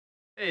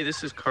Hey,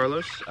 this is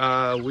Carlos.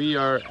 We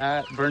are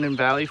at Vernon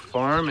Valley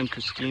Farm, and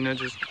Christina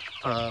just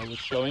was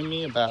showing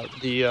me about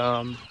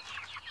the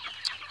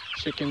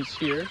chickens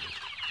here,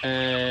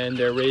 and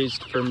they're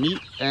raised for meat.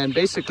 And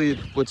basically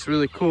what's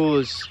really cool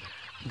is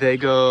they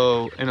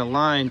go in a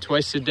line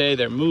twice a day.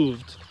 They're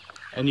moved,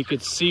 and you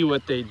could see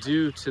what they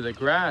do to the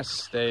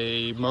grass.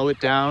 They mow it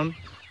down,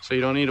 so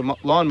you don't need a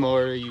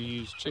lawnmower. You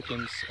use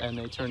chickens, and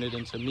they turn it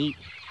into meat.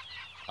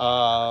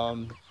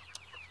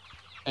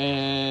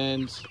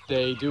 And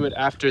they do it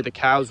after the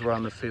cows were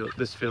on this field.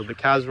 The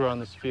cows were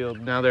on this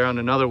field. Now they're on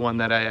another one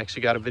that I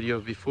actually got a video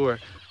of before.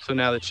 So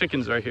now the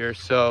chickens are here.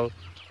 So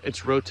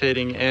it's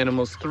rotating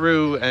animals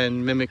through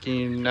and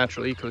mimicking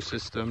natural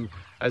ecosystem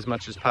as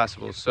much as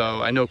possible.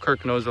 So I know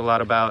Kirk knows a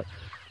lot about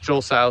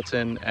Joel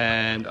Salatin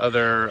and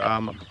other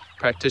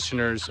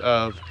practitioners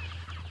of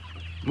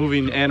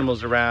moving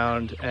animals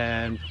around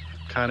and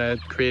kind of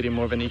creating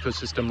more of an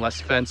ecosystem,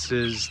 less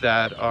fences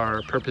that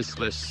are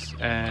purposeless,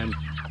 and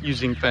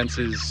using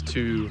fences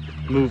to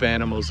move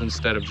animals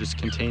instead of just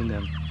contain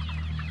them.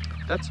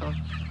 That's all.